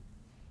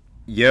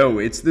Yo,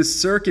 it's the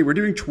circuit. We're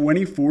doing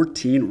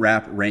 2014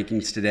 rap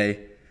rankings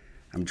today.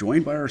 I'm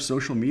joined by our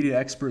social media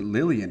expert,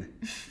 Lillian.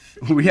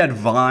 We had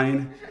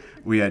Vine,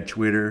 we had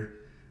Twitter,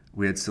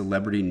 we had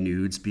celebrity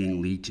nudes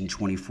being leaked in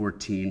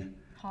 2014.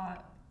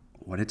 Hot.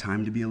 What a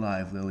time to be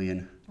alive,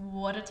 Lillian.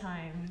 What a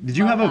time. Did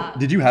you have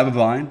a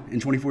Vine in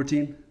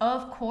 2014?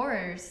 Of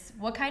course.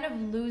 What kind of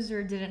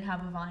loser didn't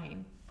have a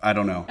Vine? I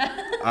don't know.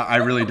 I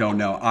really don't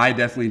know. I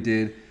definitely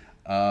did.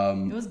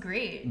 It was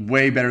great.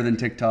 Way better than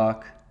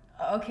TikTok.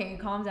 Okay,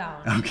 calm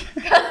down.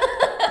 Okay.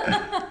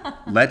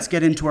 Let's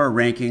get into our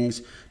rankings.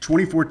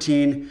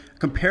 2014,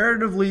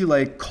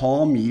 comparatively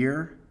calm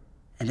year.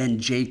 And then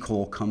J.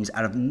 Cole comes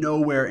out of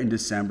nowhere in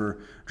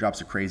December,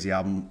 drops a crazy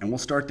album, and we'll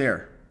start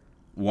there.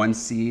 1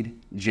 seed,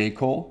 J.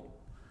 Cole.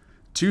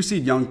 2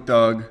 seed, Young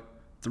Thug.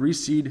 3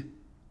 seed,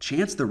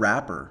 Chance the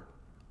Rapper.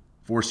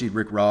 4 seed,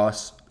 Rick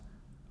Ross.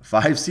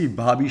 5 seed,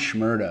 Bobby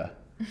Shmurda.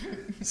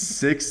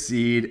 6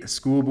 seed,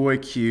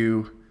 ScHoolboy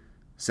Q.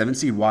 7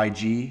 seed,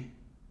 YG.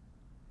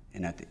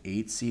 And at the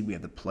 8th seed, we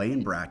have the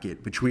play-in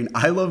bracket between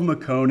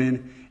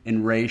ILOVEMAKONNEN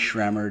and Rae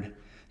Sremmurd,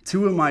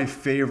 2 of my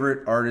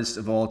favorite artists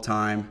of all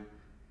time.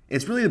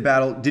 It's really a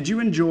battle. Did you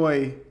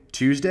enjoy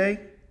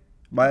Tuesday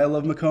by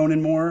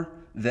ILOVEMAKONNEN more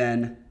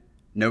than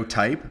No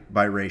Type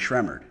by Rae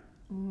Sremmurd?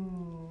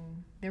 Ooh,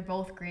 they're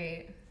both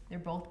great. They're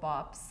both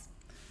bops.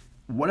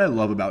 What I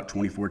love about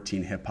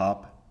 2014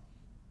 hip-hop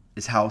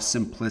is how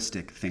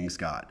simplistic things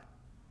got.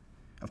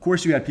 Of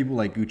course, you had people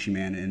like Gucci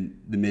Mane in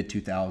the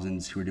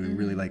mid-2000s who were doing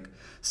really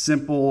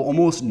simple,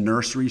 almost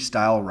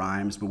nursery-style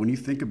rhymes. But when you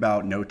think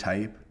about No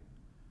Type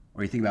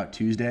or you think about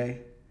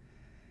Tuesday,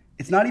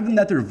 it's not even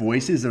that their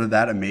voices are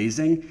that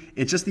amazing.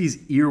 It's just these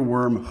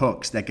earworm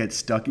hooks that get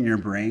stuck in your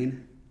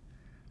brain.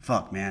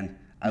 Fuck, man.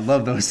 I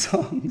love those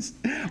songs.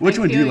 Which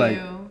one do you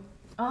like?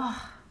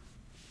 Oh,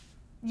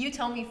 you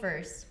tell me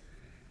first.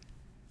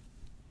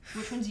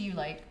 Which ones do you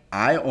like?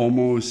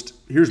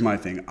 Here's my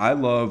thing. I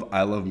love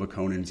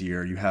McConnen's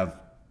year. You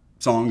have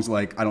songs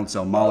like I Don't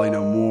Sell Molly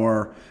No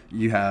More.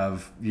 You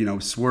have,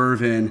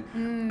 Swervin'.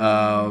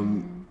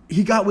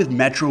 He got with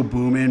Metro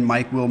Boomin,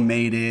 Mike Will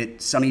Made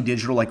It, Sunny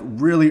Digital,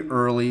 really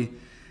early.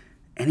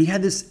 And he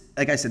had this,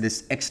 like I said,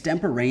 this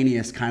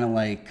extemporaneous kind of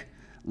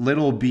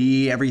Little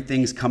B,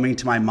 everything's coming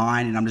to my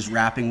mind and I'm just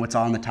rapping what's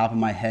on the top of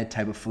my head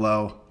type of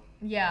flow.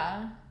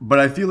 Yeah. But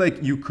I feel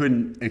like you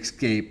couldn't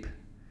escape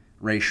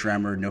Rae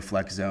Sremmurd, No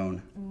Flex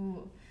Zone.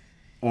 Ooh.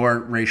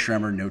 Or Rae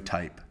Sremmurd, No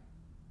Type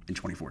in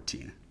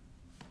 2014.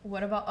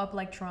 What about Up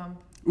Like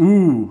Trump?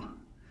 Ooh.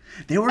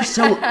 They were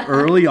so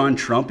early on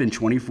Trump in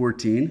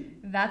 2014.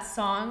 That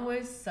song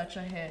was such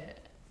a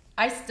hit.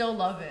 I still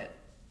love it.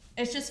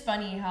 It's just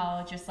funny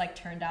how it just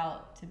turned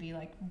out to be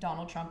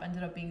Donald Trump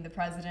ended up being the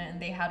president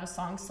and they had a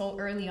song so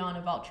early on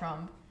about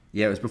Trump.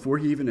 Yeah, it was before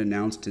he even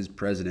announced his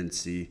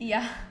presidency.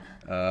 Yeah.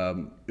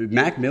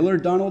 Mac Miller,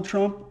 Donald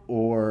Trump,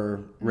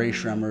 or Rae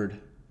Sremmurd,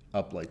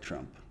 Up Like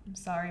Trump? I'm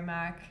sorry,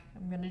 Mac.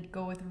 I'm going to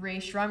go with Rae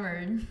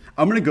Sremmurd.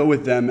 I'm going to go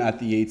with them at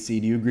the 8th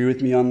seed. Do you agree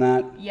with me on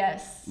that?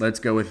 Yes. Let's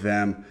go with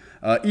them.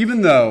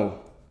 Even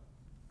though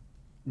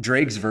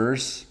Drake's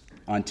verse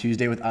on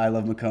Tuesday with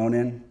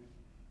ILOVEMAKONNEN.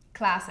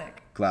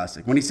 Classic.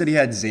 When he said he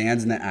had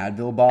Xans in the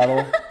Advil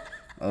bottle,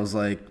 I was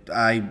like,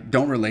 I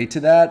don't relate to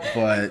that,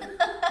 but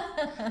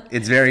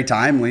it's very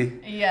timely.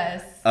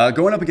 Yes.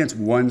 Going up against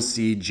 1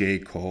 seed J.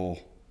 Cole.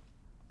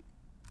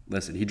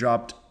 Listen, he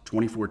dropped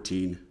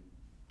 2014,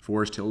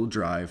 Forest Hill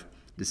Drive,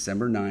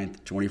 December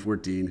 9th,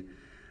 2014.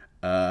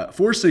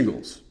 4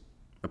 singles.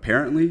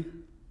 Apparently,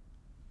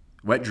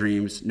 Wet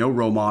Dreams, No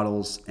Role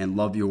Models, and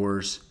Love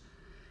Yours.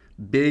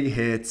 Big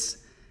hits.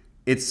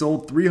 It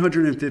sold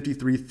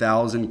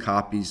 353,000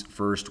 copies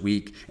first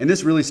week. And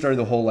this really started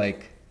the whole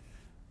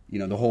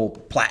the whole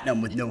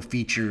platinum with no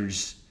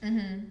features.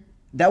 Mm-hmm.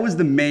 That was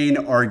the main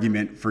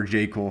argument for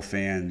J. Cole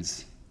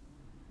fans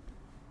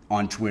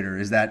on Twitter,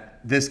 is that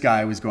this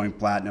guy was going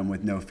platinum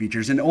with no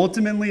features. And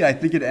ultimately, I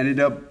think it ended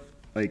up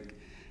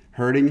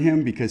hurting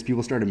him because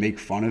people started to make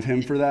fun of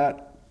him for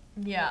that.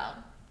 Yeah.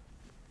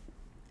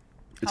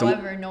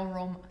 However,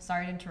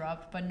 sorry to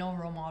interrupt, but No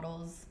Role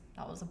Models,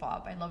 that was a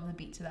bop. I love the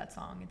beat to that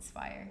song. It's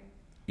fire.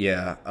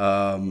 Yeah.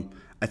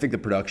 I think the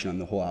production on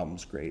the whole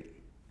album's great.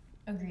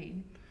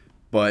 Agreed.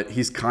 But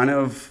he's kind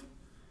of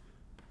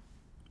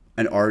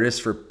an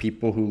artist for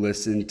people who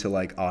listen to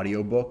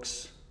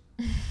audiobooks.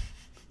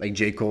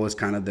 J. Cole is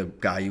kind of the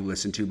guy you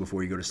listen to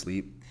before you go to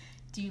sleep.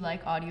 Do you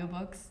like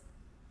audiobooks?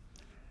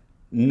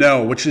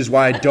 No, which is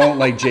why I don't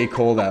like J.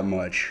 Cole that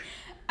much.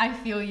 I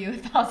feel you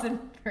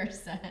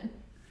 1,000%.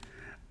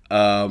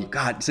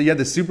 God, so you have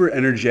the super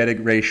energetic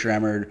Rae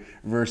Sremmurd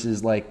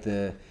versus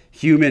the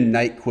human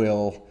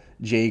NyQuil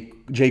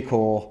J.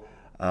 Cole.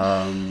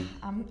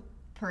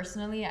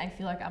 Personally, I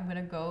feel like I'm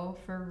gonna go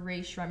for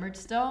Rae Sremmurd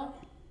still.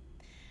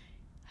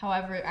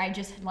 However, I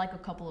just like a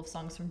couple of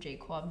songs from J.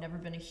 Cole. I've never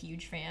been a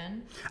huge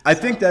fan. I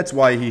think that's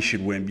why he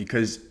should win,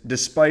 because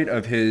despite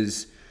of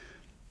his,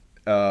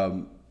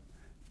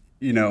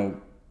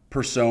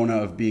 persona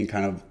of being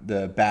kind of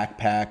the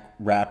backpack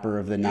rapper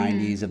of the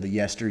 90s, of the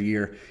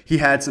yesteryear, he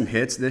had some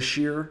hits this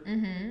year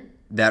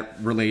that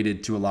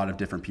related to a lot of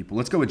different people.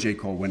 Let's go with J.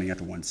 Cole winning at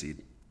the 1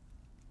 seed.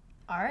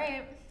 All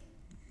right.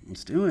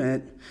 Let's do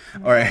it.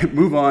 All right,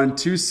 move on.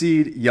 2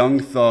 seed Young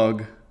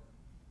Thug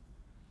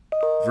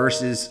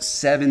versus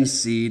 7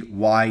 seed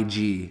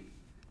YG.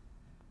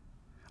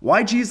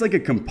 YG is like a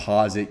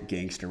composite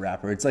gangster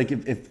rapper. It's like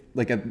if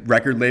like a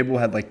record label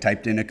had like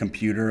typed in a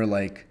computer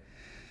like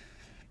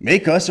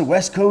make us a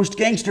West Coast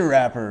gangster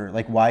rapper,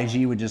 like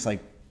YG would just like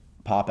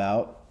pop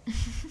out.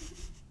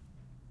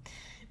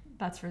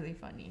 That's really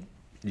funny.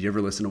 Did you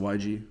ever listen to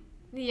YG?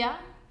 Yeah,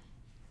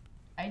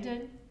 I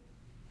did.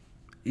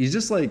 He's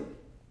just like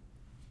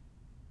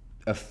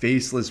a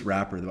faceless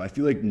rapper, though. I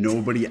feel like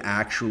nobody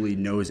actually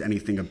knows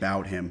anything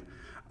about him.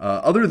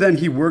 Other than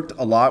he worked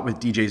a lot with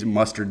DJ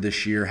Mustard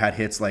this year, had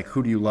hits like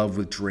Who Do You Love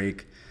with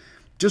Drake.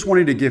 Just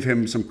wanted to give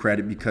him some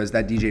credit because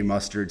that DJ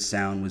Mustard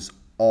sound was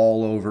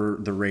all over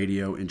the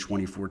radio in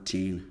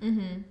 2014.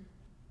 Mm-hmm.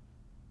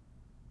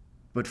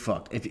 But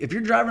fuck, if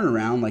you're driving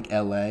around like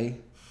LA,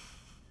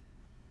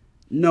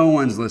 no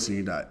one's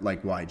listening to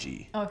like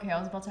YG. Okay, I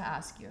was about to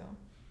ask you.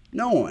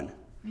 No one.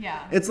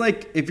 Yeah. It's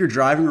like if you're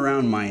driving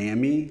around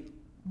Miami,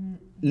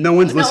 no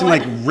one's listening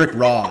like Rick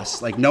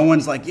Ross. Like no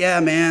one's like, yeah,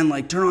 man,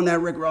 like turn on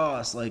that Rick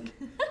Ross. Like,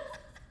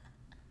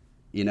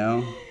 you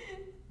know?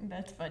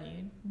 That's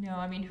funny. No,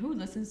 I mean, who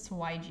listens to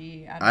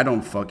YG? I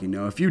don't fucking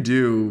know. If you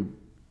do,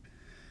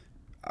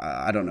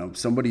 I don't know.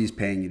 Somebody's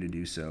paying you to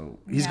do so.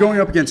 He's going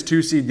up against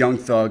 2 seed Young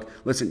Thug.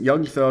 Listen,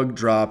 Young Thug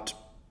dropped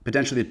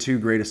potentially the 2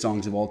 greatest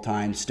songs of all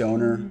time,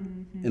 Stoner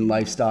and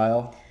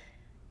Lifestyle.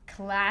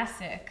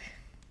 Classic.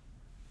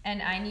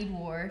 And I Need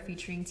War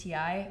featuring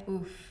T.I.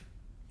 Oof.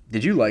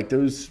 Did you like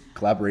those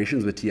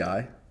collaborations with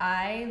T.I.?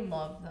 I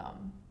love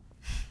them.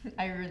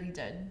 I really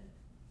did.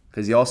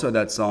 Because he also had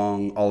that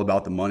song All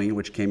About the Money,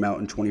 which came out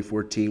in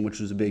 2014, which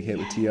was a big hit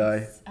with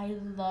T.I. I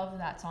love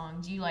that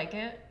song. Do you like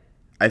it?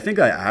 I think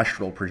I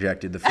astral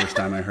projected the first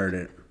time I heard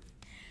it.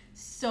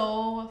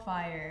 So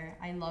fire.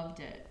 I loved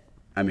it.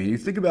 I mean, you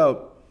think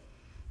about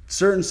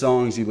certain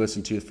songs you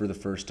listen to for the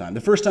first time.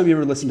 The first time you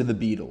ever listened to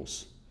the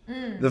Beatles.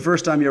 The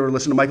first time you ever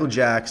listened to Michael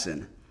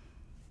Jackson.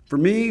 For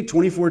me,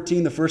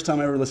 2014, the first time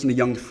I ever listened to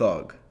Young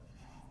Thug.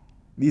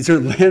 These are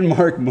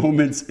landmark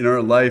moments in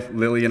our life,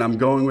 Lily, and I'm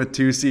going with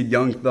 2 seed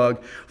Young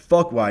Thug.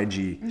 Fuck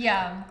YG.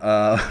 Yeah.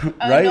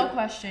 Right? No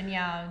question.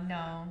 Yeah,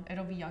 no.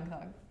 It'll be Young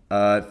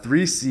Thug.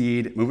 3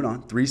 seed, moving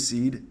on, 3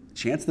 seed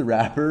Chance the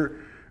Rapper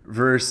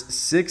versus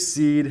 6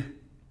 seed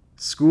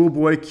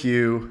ScHoolboy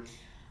Q.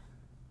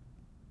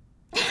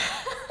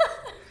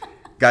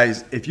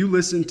 Guys, if you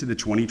listen to the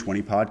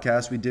 2020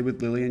 podcast we did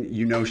with Lillian,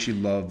 you know she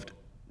loved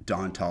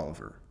Don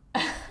Toliver.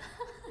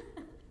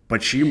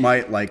 But she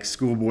might like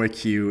ScHoolboy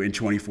Q in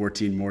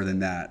 2014 more than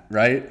that,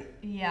 right?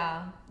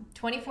 Yeah.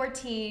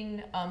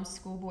 2014,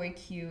 ScHoolboy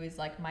Q is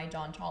like my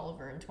Don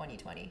Toliver in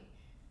 2020.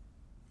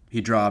 He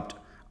dropped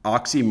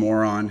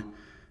Oxymoron,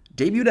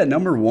 debuted at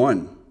number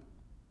 1,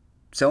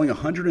 selling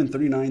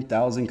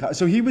 139,000 copies.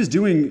 So he was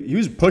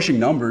pushing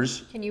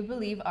numbers. Can you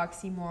believe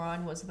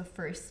Oxymoron was the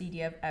first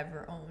CD I've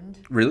ever owned?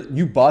 Really?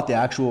 You bought the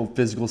actual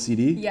physical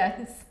CD?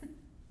 Yes.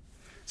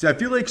 See, I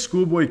feel like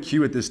ScHoolboy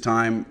Q at this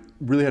time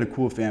really had a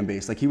cool fan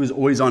base. Like he was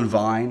always on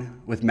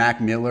Vine with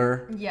Mac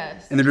Miller.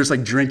 Yes. And they're just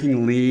like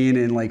drinking lean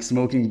and like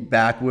smoking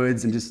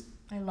backwoods and just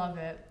I love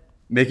it.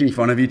 making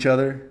fun of each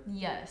other.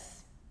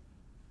 Yes.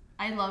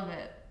 I love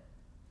it.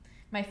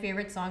 My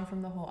favorite song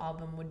from the whole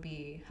album would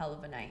be Hell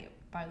of a Night,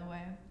 by the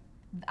way.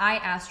 I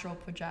astral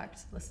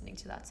project listening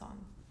to that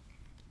song.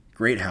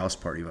 Great house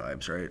party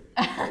vibes, right?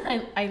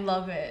 I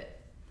love it.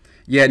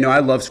 Yeah, no, I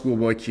love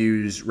ScHoolboy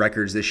Q's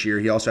records this year.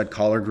 He also had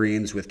Collard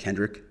Greens with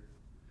Kendrick.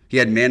 He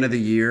had Man of the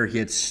Year. He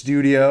had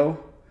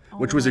Studio,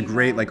 which was a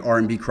great like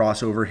R&B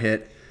crossover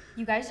hit.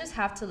 You guys just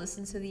have to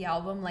listen to the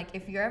album. Like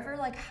if you're ever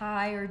like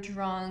high or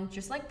drunk,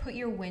 just like put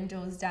your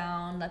windows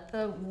down, let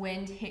the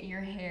wind hit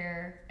your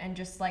hair, and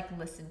just like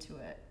listen to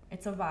it.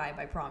 It's a vibe,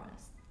 I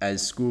promise.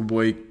 As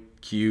ScHoolboy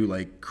Q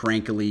like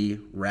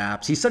crankily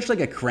raps. He's such like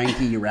a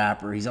cranky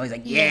rapper. He's always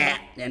like, yeah,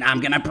 and I'm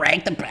gonna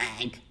break the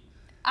bank.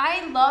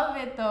 I love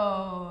it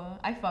though.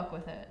 I fuck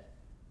with it.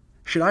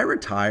 Should I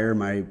retire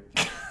my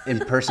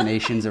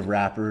impersonations of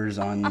rappers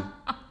on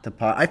the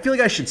pod? I feel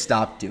like I should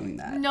stop doing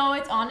that. No,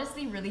 it's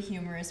honestly really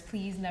humorous.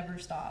 Please never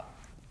stop.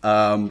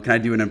 Can I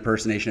do an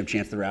impersonation of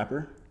Chance the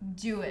Rapper?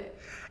 Do it.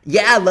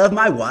 Yeah, I love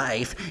my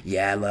wife.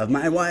 Yeah, I love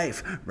my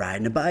wife.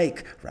 Riding a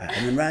bike,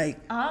 riding and right.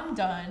 I'm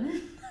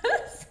done.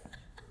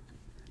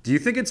 Do you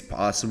think it's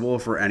possible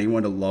for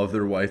anyone to love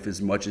their wife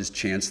as much as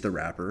Chance the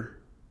Rapper?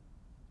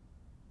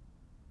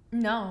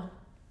 No.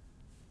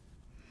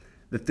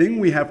 The thing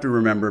we have to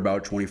remember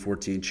about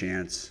 2014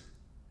 Chance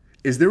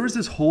is there was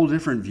this whole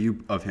different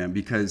view of him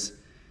because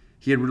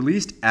he had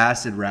released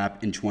Acid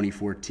Rap in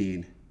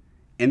 2014.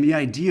 And the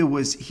idea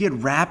was he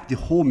had rapped the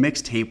whole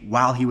mixtape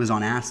while he was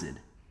on acid.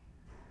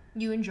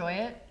 You enjoy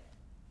it?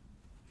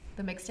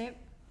 The mixtape?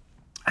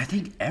 I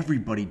think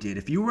everybody did.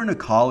 If you were in a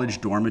college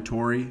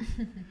dormitory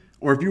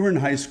or if you were in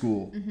high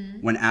school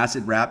when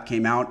Acid Rap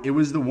came out, it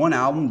was the one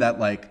album that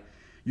like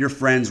your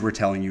friends were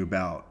telling you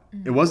about.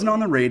 Mm-hmm. It wasn't on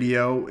the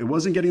radio. It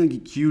wasn't getting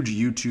like a huge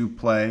YouTube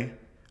play.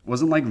 It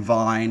wasn't like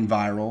Vine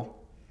viral.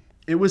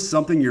 It was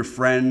something your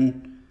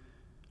friend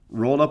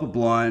rolled up a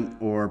blunt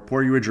or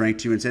poured you a drink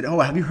to and said, oh,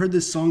 have you heard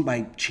this song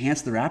by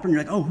Chance the Rapper? And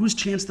you're like, oh, who's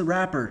Chance the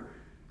Rapper?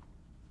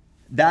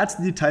 That's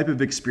the type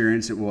of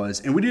experience it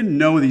was. And we didn't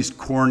know these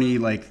corny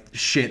like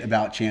shit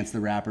about Chance the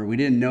Rapper. We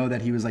didn't know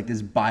that he was like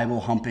this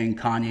Bible-humping,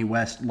 Kanye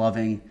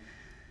West-loving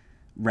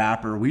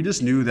rapper. We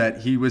just knew that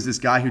he was this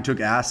guy who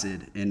took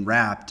acid and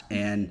rapped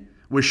and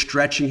was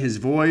stretching his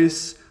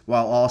voice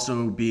while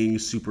also being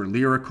super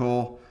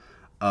lyrical.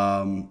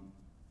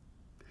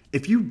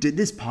 If you did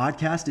this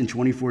podcast in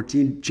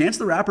 2014, Chance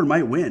the Rapper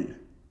might win.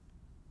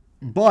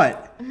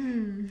 But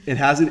it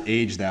hasn't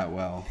aged that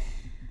well.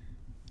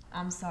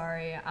 I'm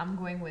sorry. I'm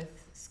going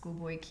with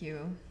ScHoolboy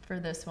Q for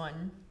this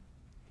one.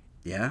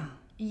 Yeah?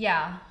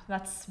 Yeah,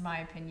 that's my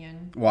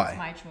opinion. Why? It's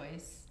my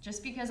choice.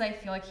 Just because I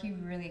feel like he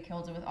really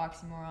killed it with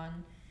Oxymoron.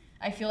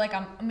 I feel like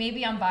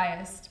I'm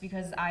biased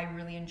because I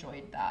really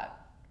enjoyed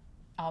that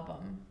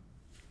album.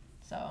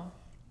 So.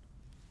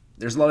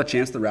 There's a lot of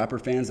Chance the Rapper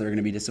fans that are going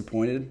to be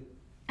disappointed.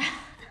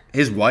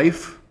 His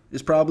wife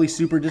is probably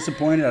super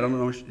disappointed. I don't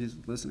know if she's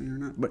listening or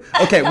not. But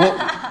okay,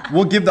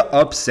 we'll give the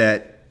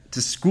upset to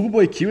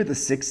ScHoolboy Q at the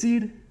 6th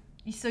seed?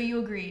 So you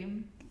agree?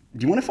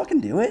 Do you want to fucking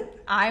do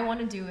it? I want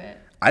to do it.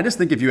 I just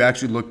think if you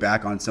actually look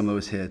back on some of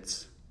those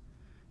hits,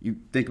 you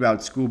think about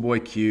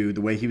ScHoolboy Q,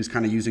 the way he was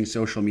kind of using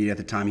social media at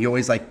the time. He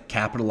always like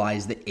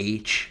capitalized the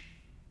H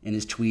in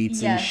his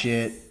tweets and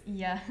shit.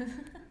 Yeah.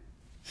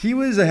 He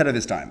was ahead of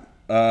his time.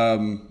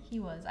 He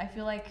was. I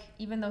feel like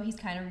even though he's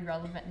kind of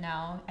irrelevant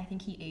now, I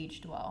think he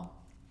aged well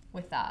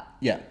with that.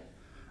 Yeah.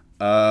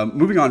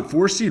 Moving on,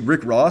 4 seed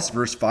Rick Ross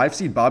versus 5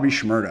 seed Bobby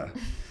Shmurda.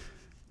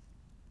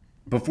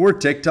 Before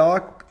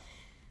TikTok,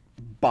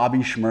 Bobby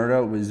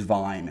Shmurda was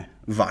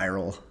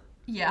viral.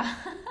 Yeah.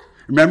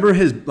 Remember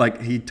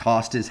he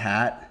tossed his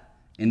hat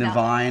in the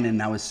Vine and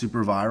that was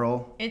super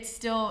viral?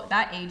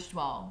 That aged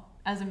well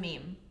as a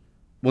meme.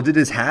 Well, did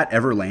his hat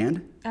ever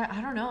land? I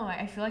don't know.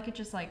 I feel like it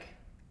just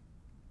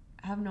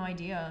I have no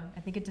idea. I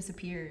think it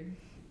disappeared.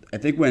 I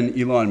think when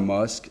Elon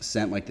Musk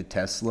sent the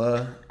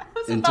Tesla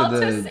into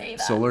the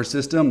solar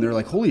system, they're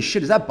like, holy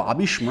shit, is that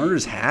Bobby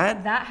Shmurda's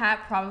hat? That hat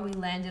probably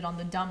landed on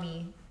the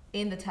dummy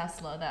in the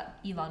Tesla that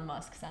Elon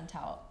Musk sent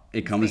out.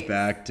 It comes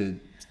back to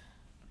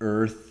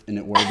Earth in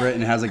orbit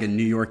and it has a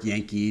New York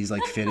Yankees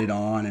fitted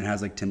on and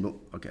has Timber.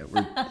 Okay,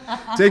 we're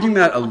taking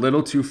that a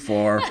little too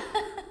far.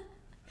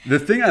 The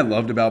thing I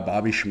loved about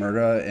Bobby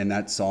Shmurda and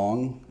that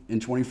song in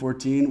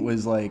 2014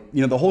 was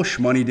the whole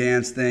Shmoney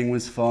dance thing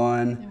was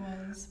fun. It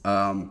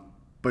was.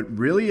 But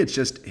really it's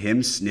just him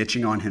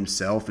snitching on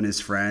himself and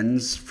his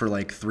friends for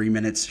 3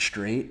 minutes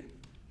straight.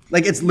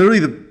 It's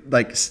literally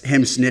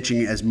him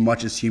snitching as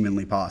much as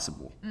humanly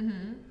possible.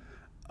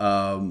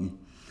 Mm-hmm.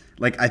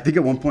 I think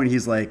at one point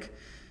he's like,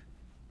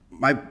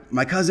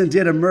 my cousin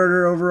did a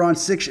murder over on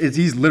 6.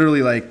 He's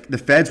literally the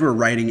feds were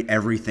writing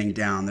everything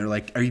down. They're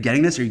like, are you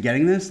getting this? Are you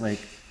getting this?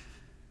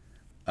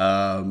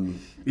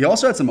 He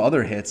also had some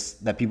other hits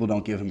that people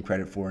don't give him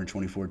credit for in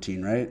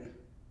 2014, right?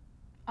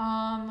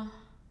 I'm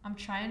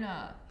trying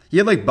to. He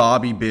had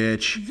Bobby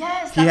Bitch.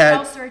 Yes, that's what I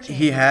was searching.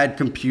 He had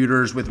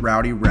Computers with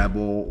Rowdy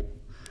Rebel.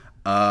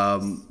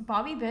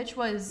 Bobby Bitch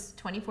was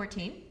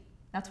 2014.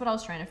 That's what I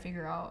was trying to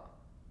figure out.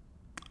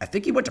 I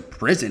think he went to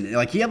prison.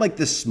 He had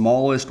the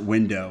smallest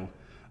window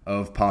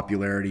of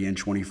popularity in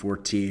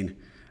 2014.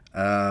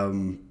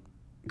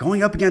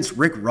 Going up against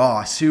Rick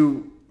Ross,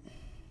 who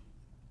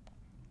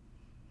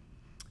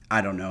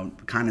I don't know,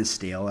 kind of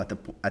stale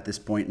at this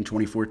point in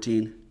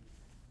 2014.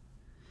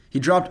 He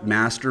dropped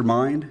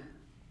Mastermind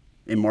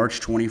in March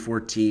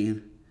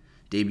 2014.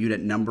 Debuted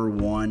at number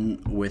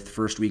 1 with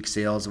first week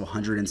sales of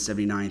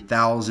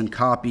 179,000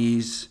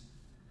 copies.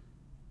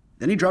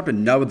 Then he dropped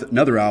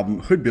another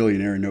album, Hood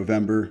Billionaire, in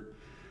November.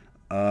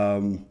 I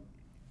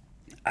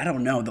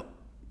don't know.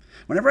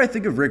 Whenever I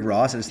think of Rick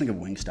Ross, I just think of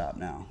Wingstop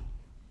now.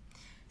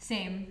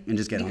 Same. And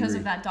just get because hungry.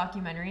 Of that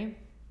documentary.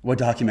 What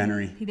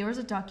documentary? There was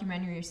a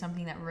documentary or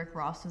something that Rick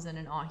Ross was in,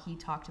 and all he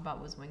talked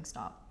about was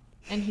Wingstop.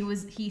 And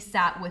he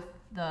sat with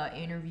the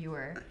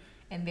interviewer,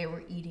 and they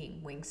were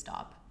eating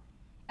Wingstop.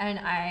 And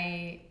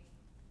I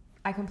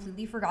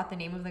completely forgot the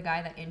name of the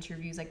guy that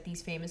interviews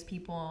these famous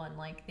people and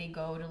they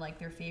go to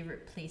their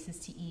favorite places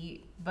to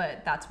eat.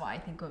 But that's why I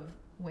think of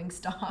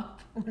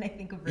Wingstop when I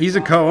think of Rick He's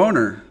Ross. A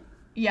co-owner.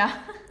 Yeah.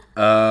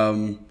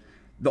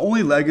 The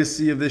only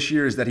legacy of this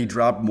year is that he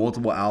dropped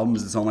multiple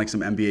albums that's on some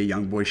NBA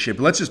YoungBoy shit.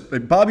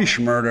 But Bobby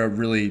Shmurda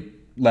really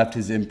left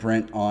his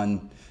imprint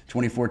on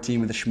 2014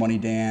 with the Shmoney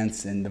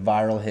dance and the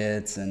viral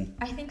hits. And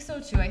I think so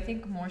too. I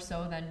think more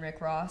so than Rick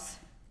Ross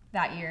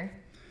that year.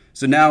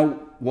 So now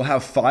we'll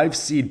have 5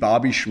 seed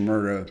Bobby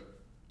Shmurda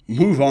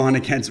move on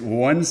against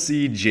 1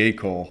 seed J.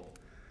 Cole.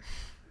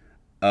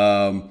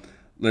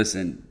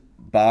 Listen,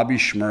 Bobby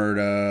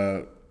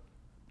Shmurda,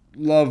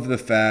 love the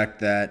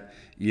fact that,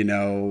 he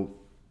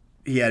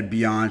had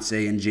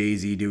Beyonce and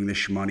Jay-Z doing the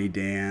Shmoney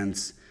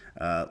dance.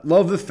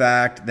 Love the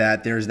fact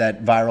that there's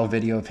that viral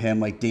video of him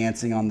like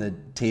dancing on the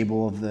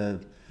table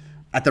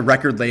at the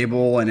record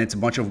label, and it's a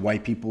bunch of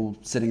white people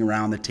sitting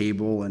around the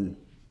table, and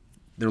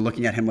they're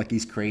looking at him like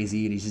he's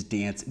crazy, and he's just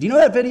dancing. Do you know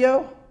that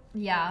video?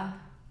 Yeah,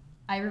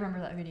 I remember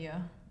that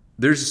video.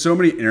 There's so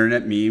many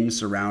internet memes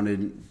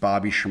surrounding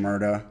Bobby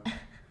Shmurda,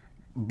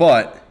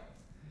 but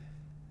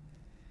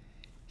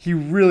he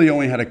really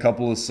only had a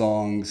couple of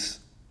songs.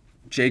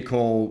 J.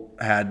 Cole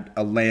had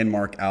a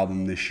landmark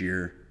album this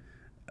year.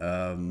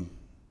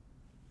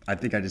 I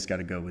think I just got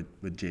to go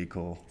with J.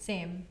 Cole.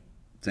 Same.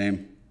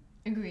 Agreed.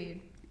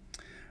 Agreed.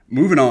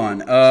 Moving on.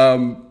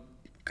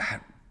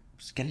 God,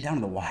 just getting down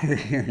to the wire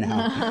here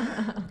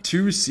now.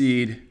 2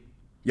 seed,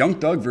 Young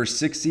Thug versus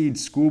 6 seed,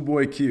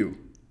 ScHoolboy Q.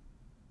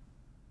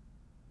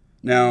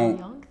 Now,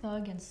 Young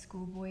Thug and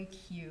ScHoolboy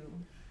Q.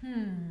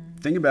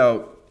 Thing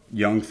about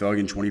Young Thug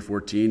in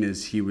 2014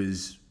 is he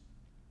was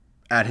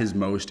at his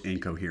most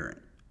incoherent.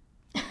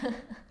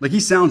 Like, he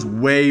sounds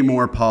way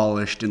more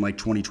polished in like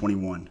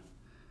 2021.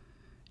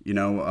 You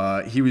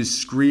know, he was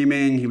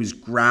screaming, he was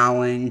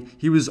growling,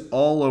 he was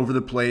all over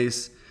the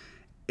place.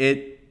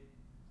 It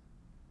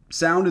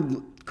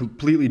sounded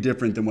completely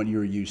different than what you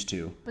were used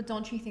to. But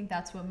don't you think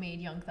that's what made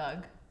Young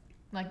Thug?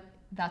 Like,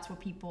 that's what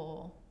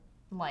people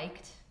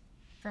liked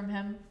from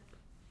him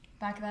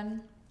back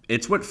then?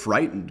 It's what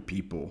frightened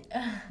people.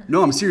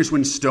 No, I'm serious.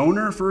 When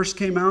Stoner first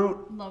came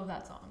out, Love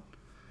that song.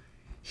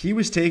 he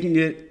was taking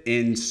it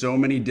in so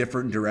many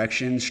different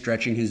directions,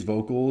 stretching his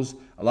vocals.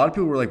 A lot of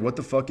people were like, what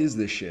the fuck is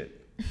this shit?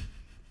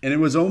 And it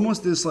was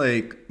almost this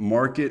like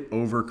market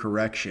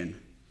overcorrection.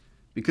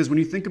 Because when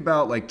you think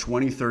about like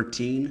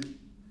 2013,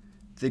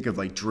 think of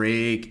like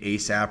Drake,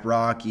 A$AP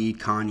Rocky,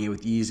 Kanye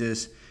with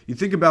Yeezus. You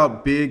think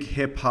about big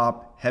hip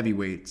hop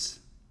heavyweights.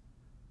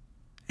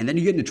 And then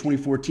you get into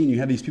 2014, you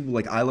have these people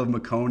like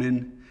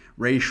ILOVEMAKONNEN,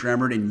 Rae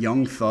Sremmurd, and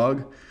Young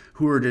Thug,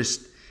 who are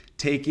just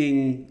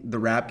taking the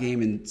rap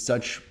game in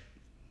such,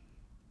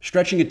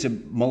 stretching it to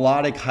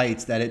melodic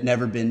heights that it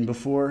never been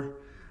before.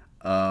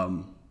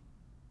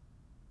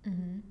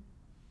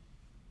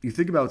 You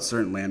think about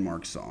certain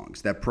landmark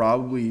songs that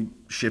probably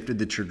shifted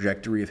the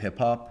trajectory of hip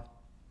hop.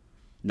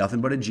 Nothing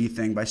But a G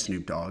Thing by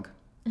Snoop Dogg.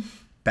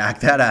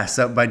 Back That Ass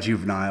Up by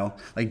Juvenile.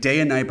 Like Day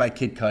and Night by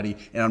Kid Cudi.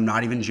 And I'm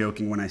not even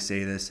joking when I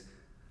say this.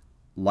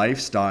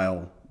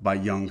 Lifestyle by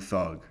Young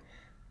Thug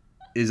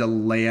is a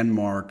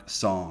landmark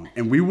song.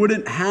 And we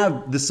wouldn't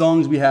have the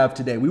songs we have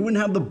today. We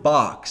wouldn't have The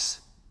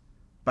Box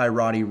by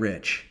Roddy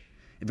Ricch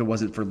if it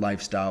wasn't for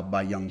Lifestyle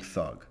by Young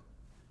Thug.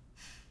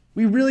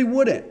 We really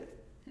wouldn't.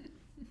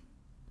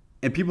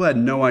 And people had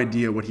no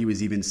idea what he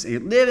was even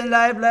saying. Living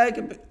life like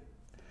a...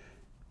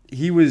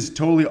 He was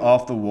totally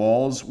off the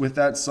walls with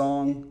that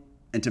song.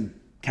 And to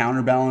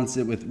counterbalance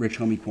it with Rich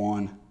Homie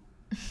Quan.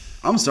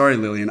 I'm sorry,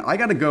 Lillian. I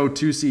got to go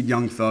 2 seed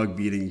Young Thug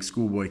beating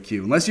ScHoolboy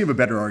Q. Unless you have a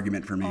better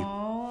argument for me.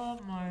 Oh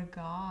my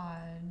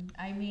God.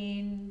 I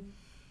mean,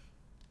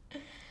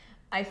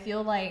 I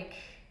feel like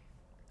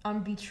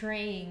I'm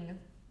betraying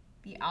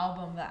the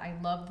album that I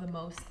loved the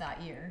most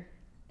that year.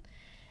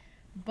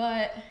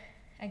 But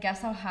I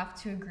guess I'll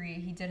have to agree.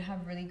 He did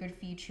have really good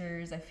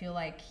features. I feel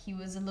like he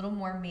was a little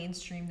more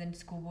mainstream than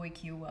ScHoolboy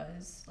Q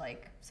was.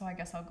 Like, so I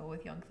guess I'll go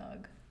with Young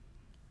Thug.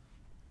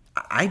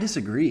 I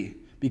disagree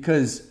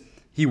because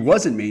he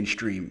wasn't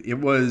mainstream. It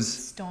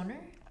was... Stoner?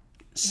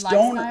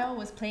 Lifestyle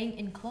was playing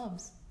in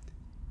clubs.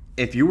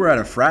 If you were at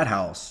a frat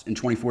house in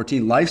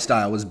 2014,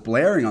 Lifestyle was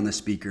blaring on the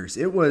speakers.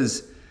 It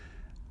was...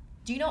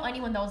 Do you know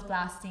anyone that was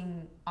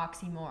blasting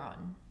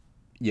Oxymoron?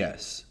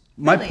 Yes.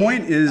 My Really?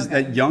 point is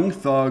Okay. that Young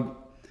Thug,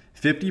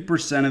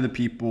 50% of the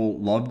people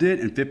loved it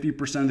and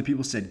 50% of the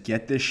people said,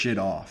 get this shit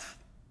off.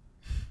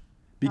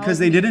 Because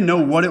they didn't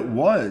know what it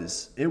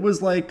was. It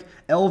was like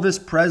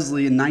Elvis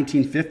Presley in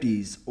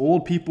 1950s.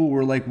 Old people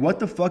were like, what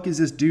the fuck is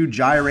this dude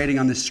gyrating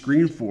on the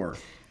screen for?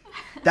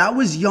 That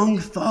was Young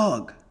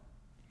Thug.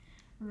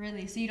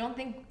 Really? So you don't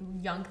think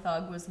Young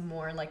Thug was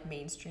more like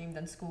mainstream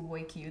than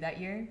ScHoolboy Q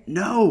that year?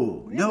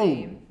 No.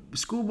 Really?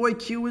 ScHoolboy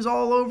Q was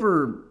all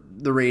over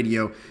the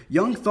radio.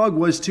 Young Thug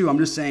was too. I'm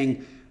just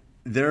saying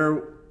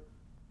there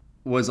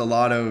was a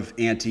lot of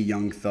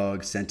anti-Young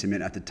Thug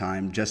sentiment at the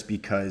time just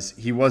because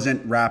he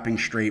wasn't rapping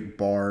straight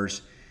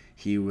bars.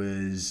 He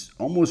was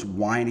almost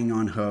whining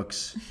on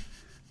hooks.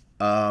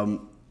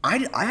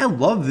 I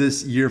love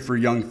this year for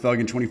Young Thug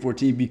in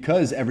 2014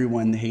 because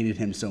everyone hated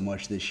him so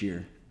much this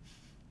year.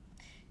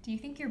 Do you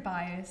think you're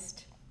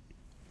biased?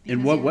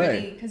 In what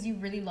way? Because you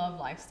really love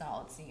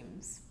Lifestyle, it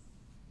seems.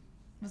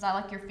 Was that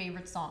like your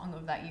favorite song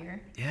of that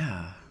year?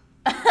 Yeah.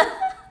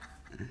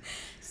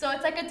 So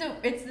it's like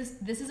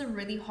this is a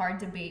really hard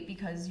debate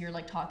because you're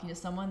like talking to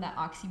someone that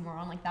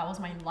Oxymoron, like that was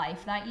my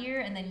life that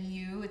year, and then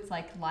you, it's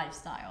like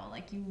Lifestyle,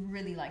 like you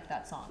really like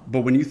that song.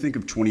 But when you think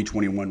of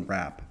 2021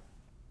 rap,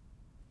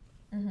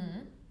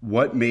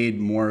 what made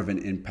more of an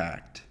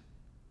impact?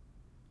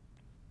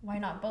 Why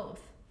not both?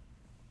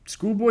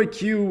 ScHoolboy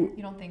Q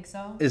You don't think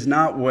so? is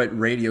not what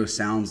radio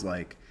sounds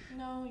like.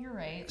 No, you're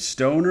right.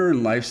 Stoner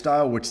and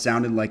Lifestyle, which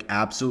sounded like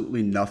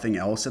absolutely nothing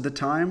else at the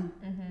time,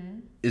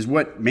 is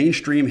what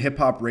mainstream hip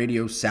hop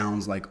radio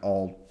sounds like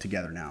all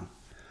together now.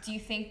 Do you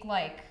think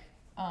like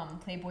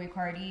Playboy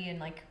Carti and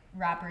like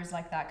rappers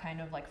like that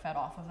kind of like fed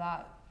off of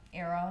that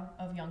era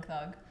of Young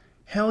Thug?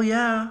 Hell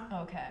yeah.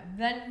 Okay,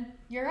 then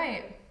you're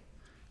right.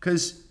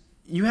 Because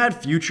you had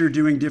Future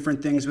doing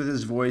different things with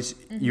his voice.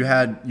 Mm-hmm. You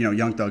had,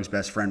 Young Thug's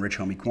best friend, Rich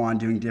Homie Quan,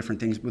 doing different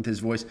things with his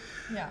voice.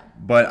 Yeah.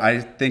 But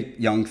I think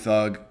Young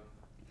Thug,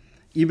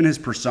 even his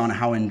persona,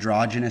 how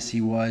androgynous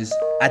he was.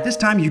 At this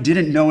time, you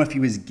didn't know if he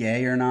was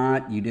gay or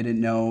not. You didn't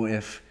know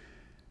if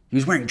he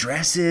was wearing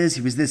dresses.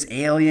 He was this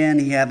alien.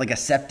 He had like a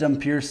septum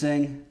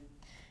piercing.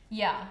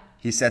 Yeah.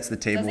 He sets the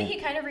table. Doesn't he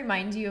kind of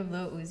remind you of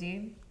Lil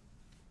Uzi?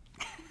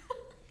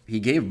 He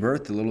gave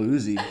birth to Lil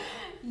Uzi.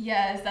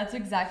 Yes, that's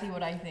exactly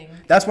what I think.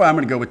 That's why I'm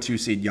going to go with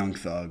 2-seed Young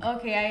Thug.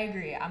 Okay, I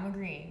agree. I'm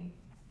agreeing.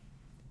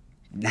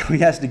 Now he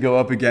has to go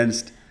up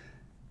against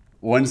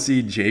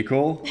 1-seed J.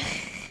 Cole.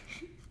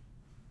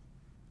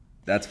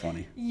 That's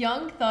funny.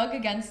 Young Thug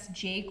against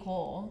J.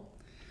 Cole.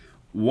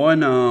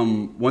 One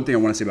thing I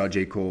want to say about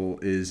J. Cole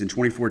is in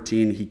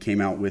 2014, he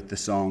came out with the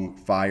song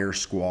Fire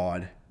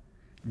Squad.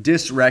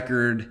 Diss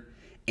record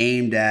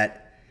aimed at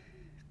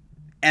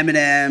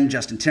Eminem,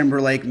 Justin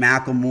Timberlake,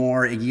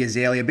 Macklemore, Iggy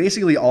Azalea,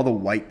 basically all the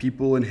white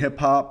people in hip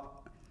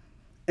hop.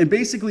 And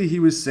basically he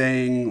was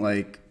saying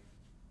like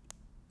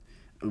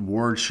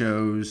award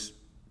shows,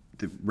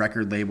 the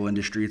record label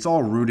industry, it's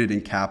all rooted in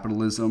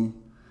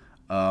capitalism.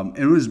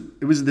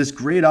 It was this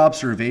great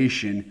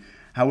observation.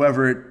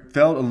 However, it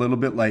felt a little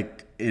bit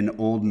like an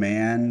old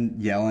man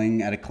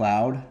yelling at a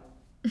cloud.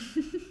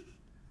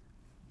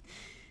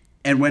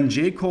 And when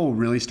J. Cole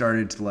really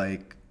started to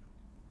like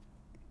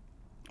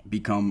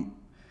become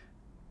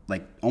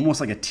like almost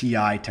like a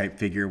T.I. type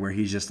figure where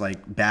he's just like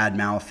bad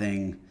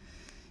mouthing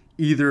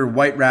either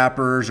white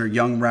rappers or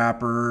young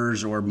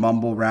rappers or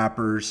mumble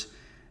rappers,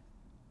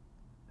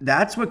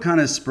 that's what kind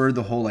of spurred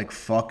the whole like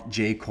fuck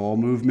J. Cole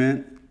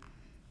movement.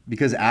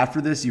 Because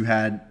after this, you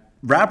had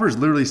rappers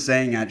literally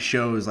saying at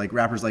shows, like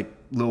rappers like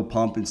Lil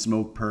Pump and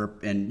Smoke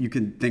Perp, and you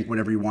can think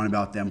whatever you want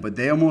about them, but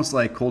they almost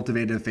like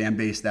cultivated a fan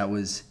base that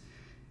was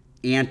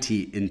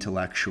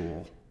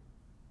anti-intellectual.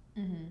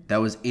 Mm-hmm. That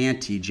was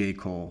anti-J.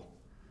 Cole.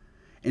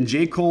 And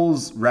J.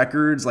 Cole's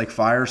records like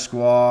Fire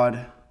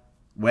Squad,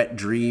 Wet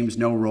Dreams,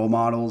 No Role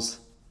Models,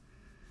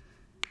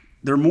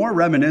 they're more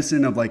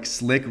reminiscent of like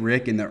Slick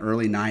Rick in the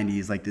early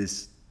 90s, like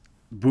this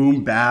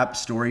boom bap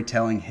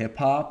storytelling hip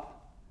hop.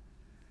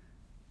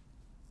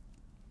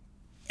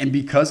 And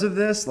because of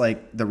this,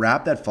 like the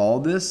rap that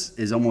followed this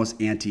is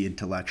almost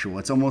anti-intellectual.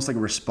 It's almost like a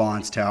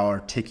response to how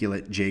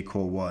articulate J.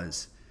 Cole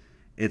was.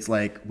 It's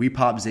like, we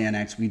pop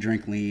Xanax, we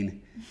drink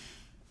lean.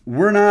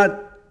 We're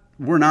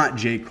not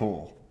J.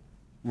 Cole.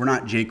 We're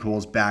not J.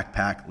 Cole's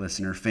backpack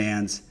listener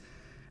fans.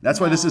 That's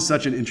why this is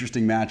such an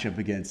interesting matchup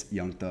against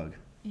Young Thug.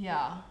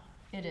 Yeah,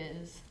 it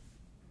is.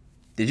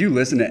 Did you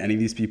listen to any of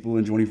these people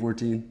in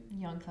 2014?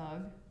 Young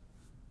Thug.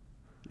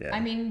 Yeah. I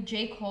mean,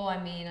 J. Cole,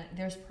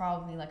 there's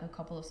probably like a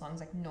couple of songs,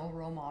 like No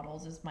Role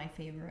Models is my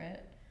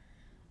favorite.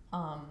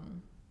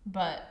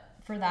 But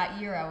for that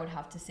year, I would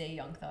have to say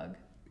Young Thug,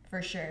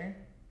 for sure.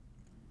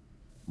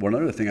 One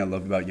other thing I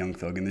love about Young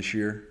Thug in this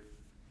year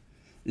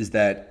is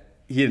that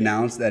he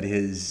announced that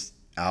his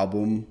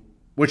album,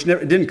 which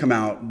never didn't come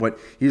out, but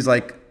he's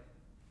like,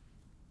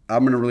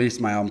 I'm going to release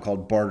my album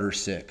called Barter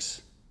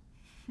 6.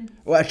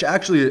 Well,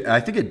 actually, I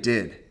think it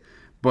did.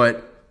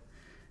 But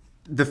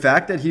the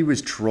fact that he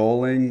was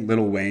trolling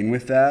Lil Wayne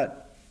with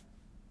that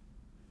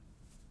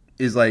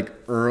is like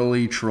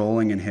early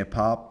trolling in hip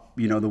hop.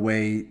 You know, the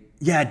way,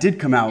 it did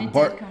come out. It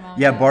did come out.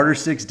 Yeah, Barter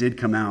 6 did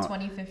come out.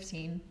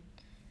 2015.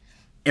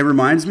 It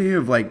reminds me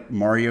of like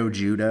Mario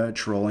Judah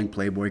trolling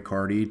Playboy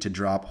Carti to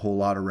drop Whole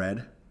Lotta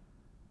Red.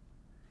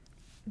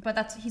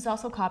 But he's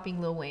also copying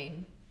Lil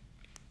Wayne.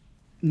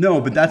 No,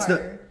 but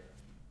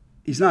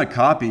he's not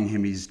copying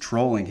him, he's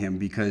trolling him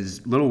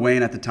because Lil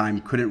Wayne at the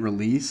time couldn't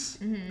release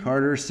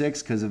Carter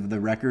 6 because of the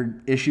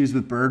record issues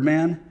with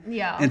Birdman.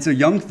 Yeah. And so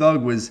Young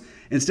Thug was,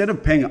 instead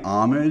of paying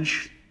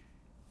homage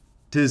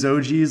to his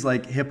OGs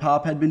like hip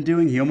hop had been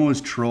doing, he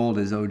almost trolled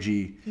his OG.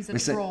 He's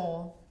a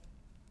troll.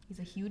 He's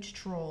a huge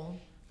troll.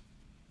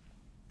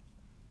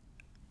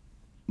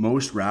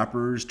 Most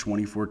rappers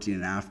 2014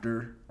 and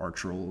after are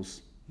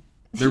trolls.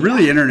 They're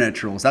really internet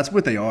trolls. That's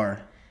what they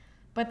are.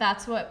 But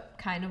that's what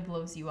kind of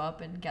blows you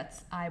up and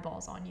gets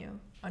eyeballs on you,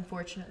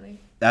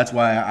 unfortunately. That's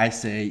why I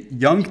say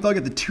Young Thug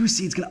at the 2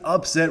 seed's going to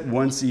upset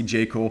 1 seed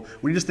J. Cole.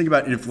 When you just think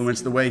about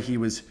influence, the way he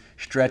was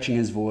stretching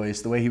his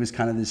voice, the way he was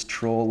kind of this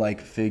troll-like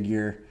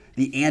figure,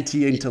 the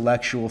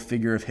anti-intellectual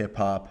figure of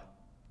hip-hop.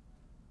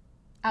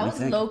 I was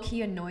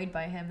low-key annoyed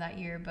by him that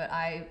year, but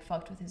I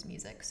fucked with his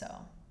music, so.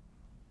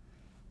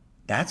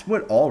 That's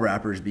what all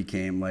rappers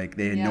became. Like,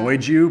 they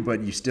annoyed you,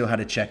 but you still had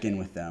to check in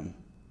with them.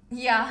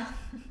 Yeah.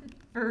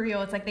 For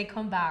real, it's like they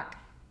come back.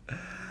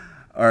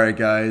 All right,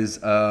 guys.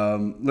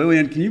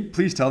 Lillian, can you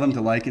please tell them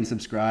to like and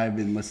subscribe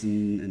and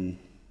listen? And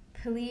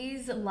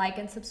please like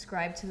and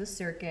subscribe to The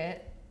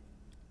Circuit.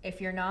 If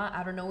you're not,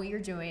 I don't know what you're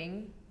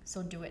doing,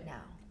 so do it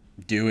now.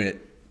 Do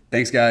it.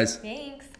 Thanks, guys. Thanks.